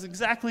mission. That is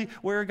exactly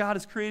where God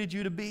has created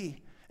you to be.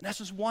 And that's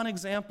just one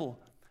example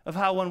of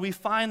how when we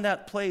find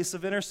that place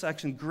of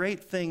intersection,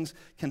 great things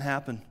can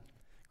happen.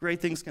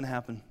 Great things can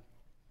happen.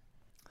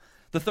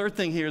 The third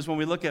thing here is when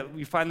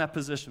we find that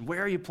position.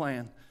 Where are you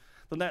playing?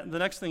 The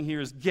next thing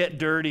here is get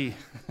dirty.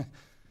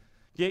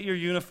 Get your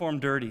uniform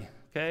dirty,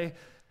 okay?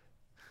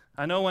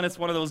 I know when it's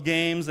one of those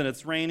games and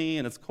it's rainy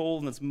and it's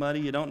cold and it's muddy,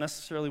 you don't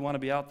necessarily want to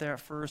be out there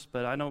at first,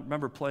 but I don't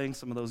remember playing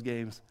some of those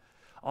games.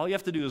 All you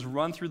have to do is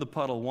run through the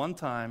puddle one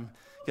time,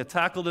 get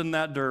tackled in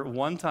that dirt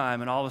one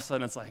time, and all of a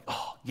sudden it's like,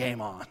 oh, game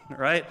on,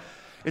 right?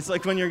 It's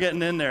like when you're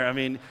getting in there. I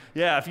mean,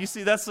 yeah, if you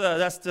see that's Tim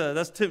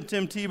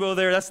Tebow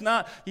there. That's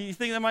not, you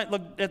think that might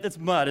look, it's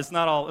mud. It's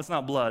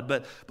not blood.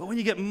 But when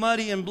you get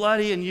muddy and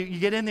bloody and you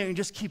get in there and you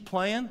just keep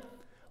playing,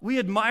 we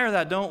admire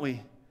that, don't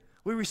we?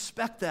 We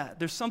respect that.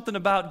 There's something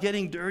about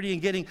getting dirty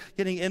and getting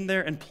in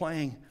there and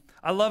playing.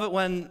 I love it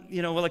when,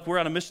 like we're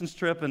on a missions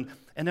trip and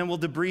then we'll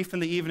debrief in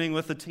the evening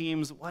with the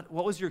teams. What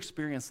was your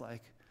experience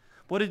like?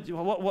 What did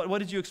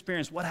you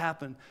experience? What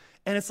happened?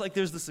 And it's like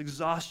there's this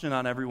exhaustion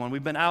on everyone.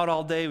 We've been out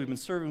all day. We've been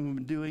serving. We've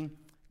been doing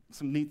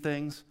some neat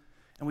things.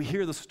 And we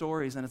hear the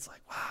stories, and it's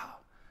like, wow,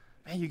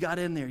 man, you got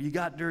in there. You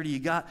got dirty. You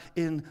got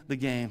in the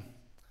game.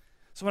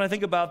 So when I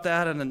think about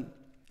that, and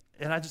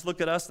I just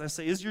look at us, and I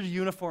say, is your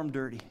uniform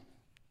dirty?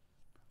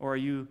 Or are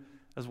you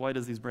as white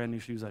as these brand new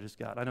shoes I just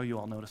got? I know you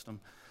all noticed them.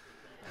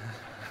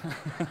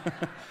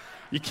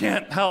 You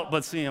can't help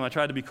but see them. I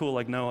tried to be cool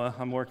like Noah.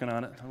 I'm working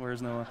on it.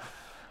 Where's Noah?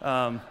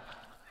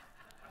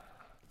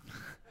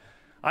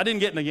 I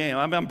didn't get in the game.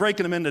 I'm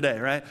breaking them in today,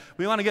 right?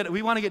 We want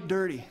to get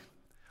dirty.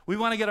 We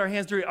want to get our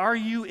hands dirty. Are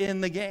you in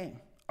the game?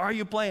 Are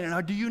you playing?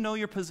 And do you know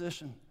your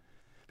position?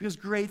 Because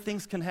great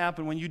things can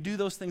happen when you do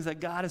those things that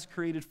God has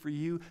created for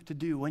you to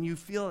do. When you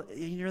feel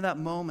you're in that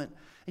moment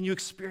and you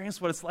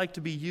experience what it's like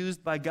to be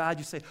used by God,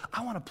 you say,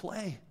 I want to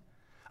play.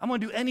 I'm going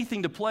to do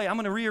anything to play. I'm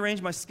going to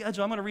rearrange my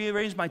schedule. I'm going to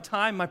rearrange my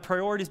time, my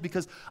priorities,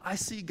 because I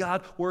see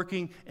God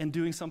working and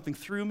doing something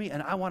through me,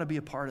 and I want to be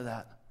a part of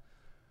that.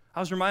 I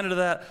was reminded of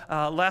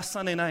that last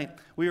Sunday night.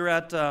 We were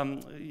at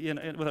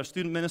with our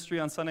student ministry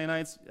on Sunday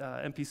nights,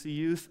 MPC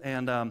Youth,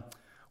 and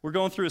we're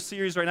going through a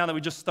series right now that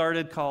we just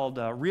started called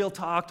Real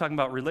Talk, talking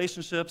about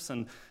relationships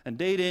and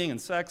dating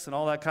and sex and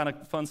all that kind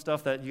of fun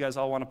stuff that you guys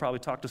all want to probably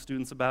talk to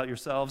students about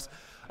yourselves.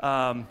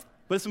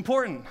 But it's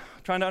important,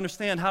 trying to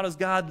understand how does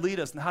God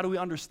lead us and how do we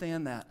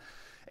understand that.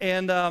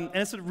 And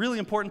it's a really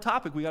important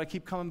topic we got to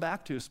keep coming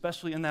back to,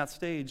 especially in that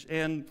stage.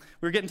 And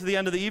we were getting to the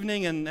end of the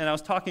evening, and I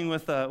was talking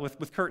with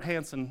Kurt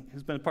Hansen,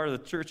 who's been a part of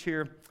the church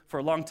here for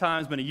a long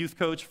time. He's been a youth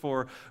coach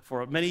for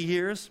many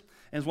years,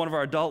 and is one of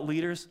our adult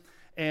leaders.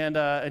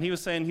 And he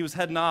was saying he was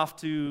heading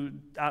off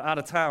out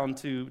of town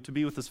to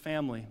be with his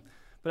family.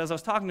 But as I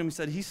was talking to him, he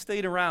said he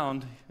stayed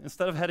around.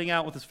 Instead of heading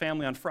out with his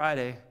family on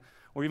Friday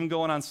or even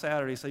going on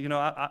Saturday, he said,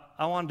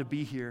 I wanted to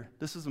be here.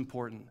 This is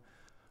important.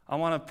 I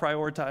want to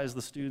prioritize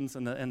the students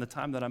and the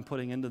time that I'm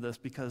putting into this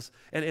because,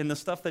 and the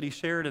stuff that he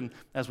shared and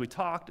as we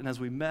talked and as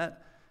we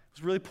met,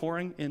 was really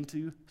pouring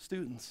into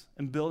students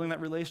and building that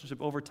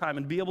relationship over time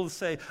and be able to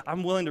say,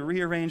 I'm willing to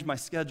rearrange my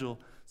schedule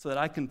so that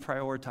I can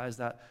prioritize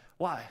that.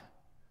 Why?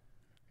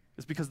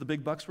 It's because the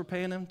big bucks we're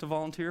paying him to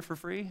volunteer for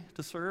free,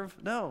 to serve?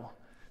 No.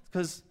 It's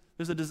because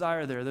there's a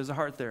desire there. There's a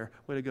heart there.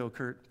 Way to go,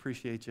 Kurt.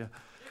 Appreciate you.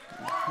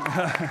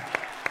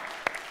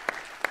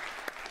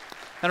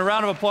 And a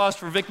round of applause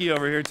for Vicki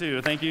over here,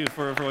 too. Thank you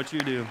for what you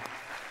do.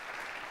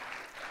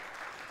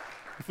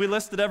 If we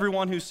listed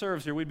everyone who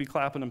serves here, we'd be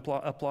clapping and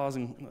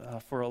applauding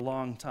for a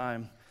long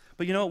time.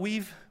 But you know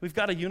what? We've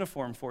got a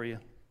uniform for you.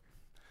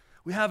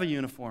 We have a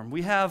uniform.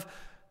 We have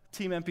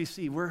Team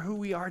MPC. We're who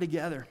we are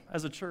together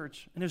as a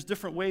church. And there's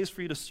different ways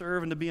for you to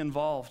serve and to be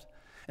involved.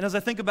 And as I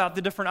think about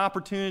the different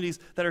opportunities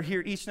that are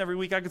here each and every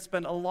week, I could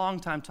spend a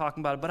long time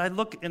talking about it. But I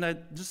look and I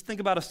just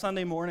think about a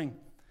Sunday morning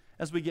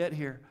as we get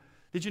here.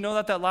 Did you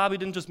know that lobby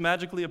didn't just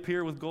magically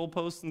appear with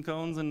goalposts and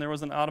cones and there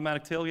was an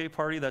automatic tailgate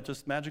party that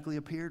just magically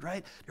appeared,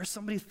 right? There's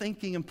somebody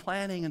thinking and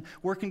planning and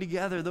working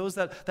together, those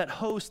that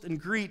host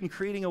and greet and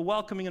creating a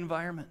welcoming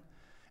environment.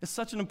 It's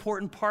such an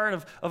important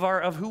part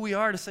of who we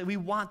are to say we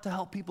want to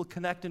help people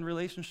connect in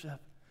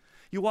relationship.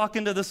 You walk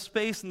into this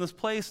space and this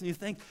place and you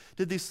think,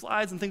 did these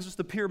slides and things just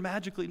appear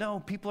magically? No,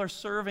 people are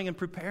serving and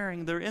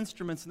preparing their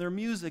instruments and their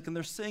music and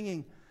they're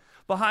singing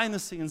behind the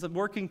scenes and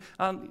working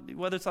on,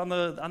 whether it's on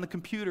the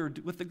computer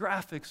with the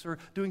graphics or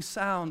doing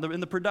sound in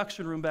the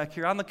production room back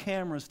here, on the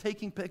cameras,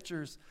 taking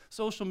pictures,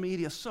 social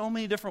media, so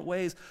many different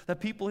ways that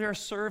people here are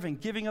serving,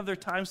 giving of their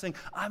time, saying,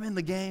 I'm in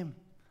the game.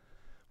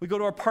 We go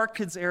to our Park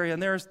Kids area,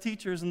 and there's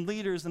teachers and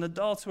leaders and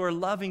adults who are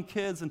loving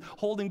kids and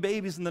holding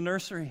babies in the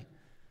nursery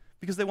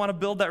because they want to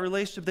build that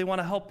relationship. They want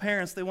to help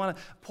parents. They want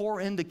to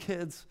pour into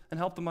kids and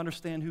help them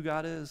understand who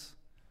God is.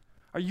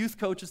 Our youth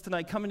coaches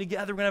tonight coming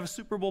together. We're going to have a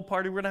Super Bowl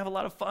party. We're going to have a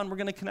lot of fun. We're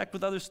going to connect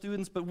with other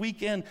students, but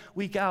week in,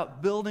 week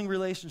out, building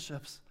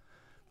relationships,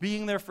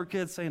 being there for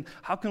kids, saying,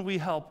 how can we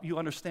help you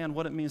understand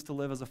what it means to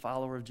live as a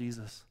follower of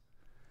Jesus?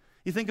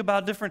 You think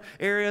about different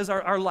areas,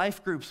 our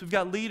life groups. We've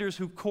got leaders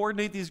who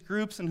coordinate these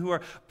groups and who are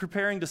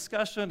preparing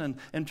discussion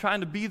and trying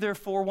to be there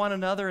for one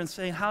another and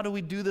saying, how do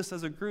we do this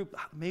as a group?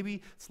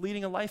 Maybe it's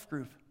leading a life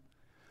group.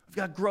 We've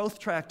got growth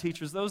track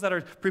teachers, those that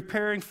are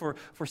preparing for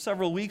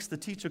several weeks to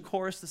teach a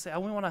course to say,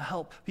 we want to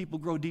help people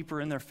grow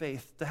deeper in their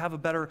faith, to have a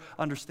better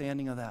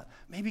understanding of that.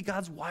 Maybe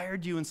God's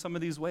wired you in some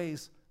of these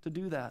ways to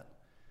do that.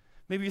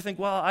 Maybe you think,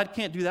 well, I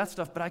can't do that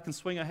stuff, but I can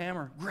swing a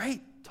hammer.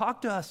 Great,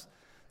 talk to us.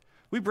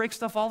 We break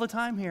stuff all the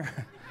time here.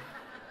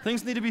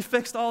 Things need to be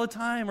fixed all the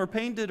time or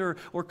painted or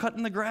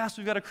cutting the grass.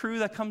 We've got a crew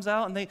that comes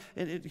out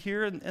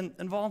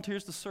and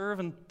volunteers to serve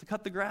and to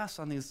cut the grass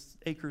on these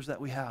acres that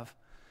we have.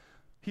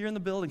 Here in the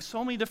building,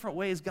 so many different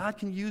ways God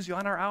can use you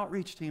on our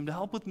outreach team to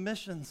help with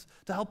missions,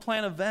 to help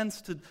plan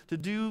events, to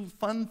do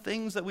fun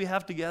things that we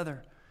have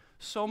together.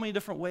 So many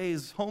different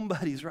ways, home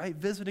buddies, right?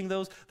 Visiting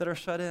those that are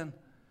shut in.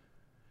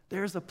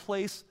 There's a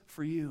place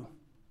for you.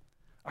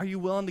 Are you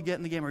willing to get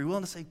in the game? Are you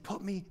willing to say,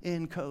 put me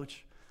in,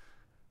 coach?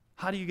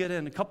 How do you get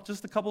in?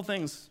 Just a couple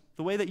things.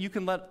 The way that you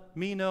can let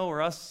me know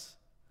or us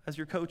as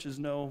your coaches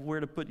know where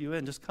to put you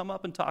in. Just come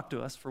up and talk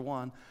to us for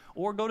one.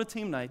 Or go to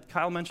team night.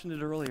 Kyle mentioned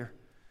it earlier.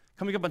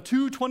 Coming up on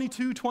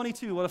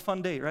 2/22/22, what a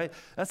fun date, right?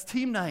 That's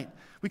team night.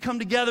 We come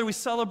together, we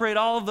celebrate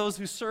all of those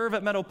who serve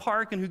at Meadow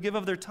Park and who give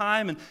of their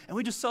time, and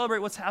we just celebrate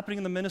what's happening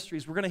in the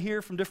ministries. We're going to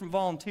hear from different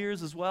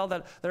volunteers as well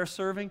that are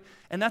serving,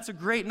 and that's a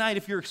great night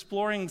if you're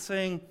exploring,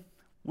 saying,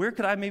 where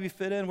could I maybe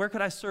fit in? Where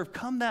could I serve?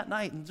 Come that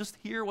night and just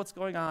hear what's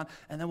going on,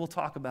 and then we'll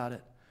talk about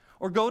it.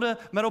 Or go to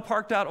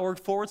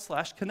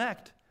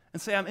meadowpark.org/connect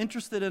and say, I'm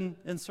interested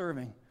in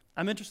serving.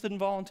 I'm interested in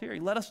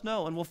volunteering. Let us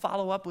know, and we'll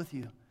follow up with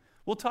you.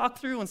 We'll talk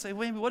through and say,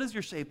 wait, what is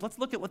your shape? Let's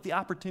look at what the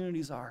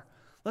opportunities are.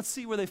 Let's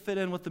see where they fit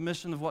in with the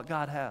mission of what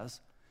God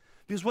has.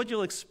 Because what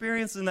you'll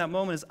experience in that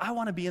moment is, I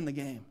want to be in the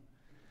game.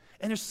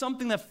 And there's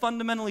something that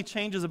fundamentally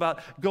changes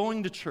about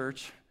going to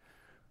church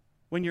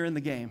when you're in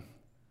the game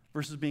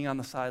versus being on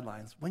the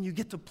sidelines. When you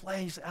get to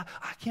play, you say,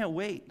 I can't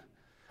wait.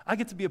 I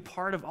get to be a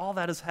part of all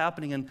that is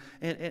happening.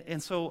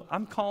 And so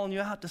I'm calling you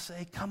out to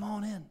say, come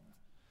on in.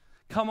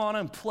 Come on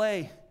and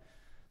play.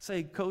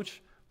 Say,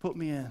 Coach, put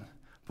me in.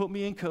 Put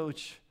me in,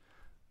 Coach.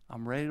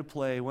 I'm ready to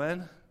play.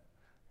 When?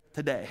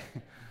 Today.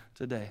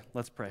 Today.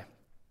 Let's pray.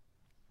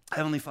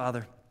 Heavenly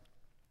Father,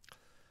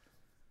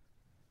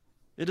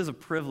 it is a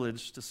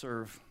privilege to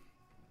serve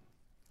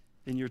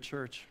in your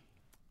church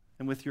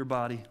and with your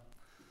body.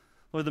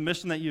 Lord, the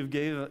mission that you've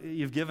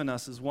given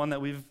us is one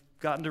that we've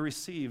gotten to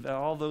receive.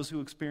 All those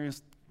who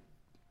experienced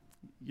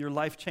your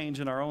life change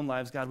in our own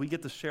lives, God, we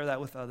get to share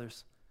that with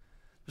others.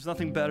 There's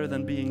nothing better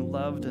than being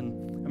loved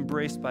and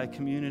embraced by a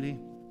community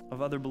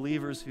of other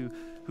believers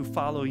who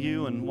follow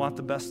you and want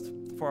the best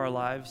for our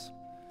lives.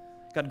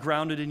 God,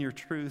 grounded in your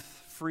truth,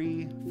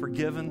 free,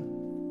 forgiven.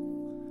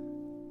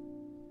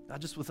 God,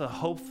 just with a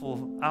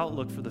hopeful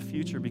outlook for the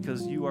future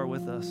because you are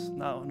with us.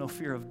 No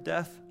fear of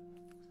death.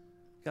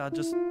 God,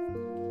 just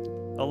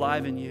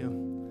alive in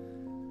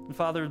you. And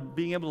Father,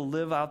 being able to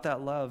live out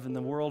that love in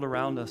the world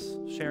around us,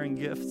 sharing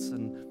gifts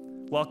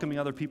and welcoming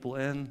other people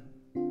in,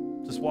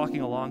 just walking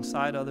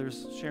alongside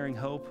others, sharing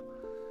hope.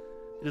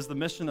 It is the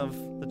mission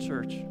of the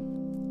church.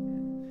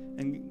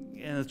 And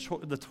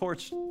the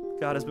torch,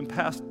 God, has been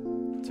passed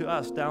to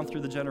us down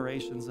through the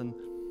generations.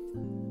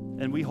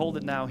 And we hold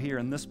it now here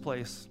in this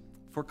place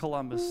for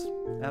Columbus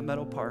at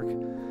Meadow Park.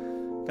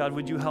 God,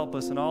 would you help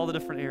us in all the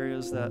different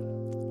areas that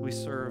we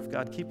serve?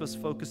 God, keep us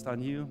focused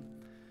on you.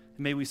 And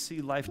may we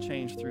see life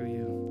change through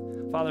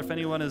you. Father, if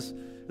anyone is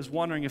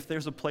wondering if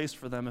there's a place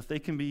for them, if they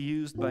can be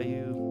used by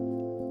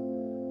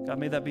you, God,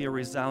 may that be a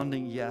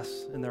resounding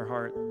yes in their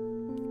heart.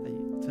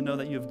 To know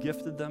that you have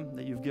gifted them,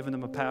 that you've given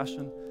them a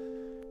passion,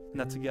 and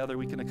that together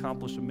we can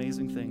accomplish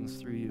amazing things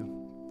through you.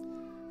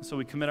 And so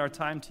we commit our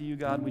time to you,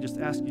 God, and we just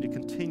ask you to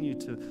continue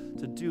to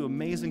do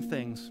amazing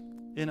things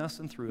in us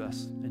and through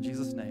us. In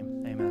Jesus'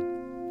 name, amen.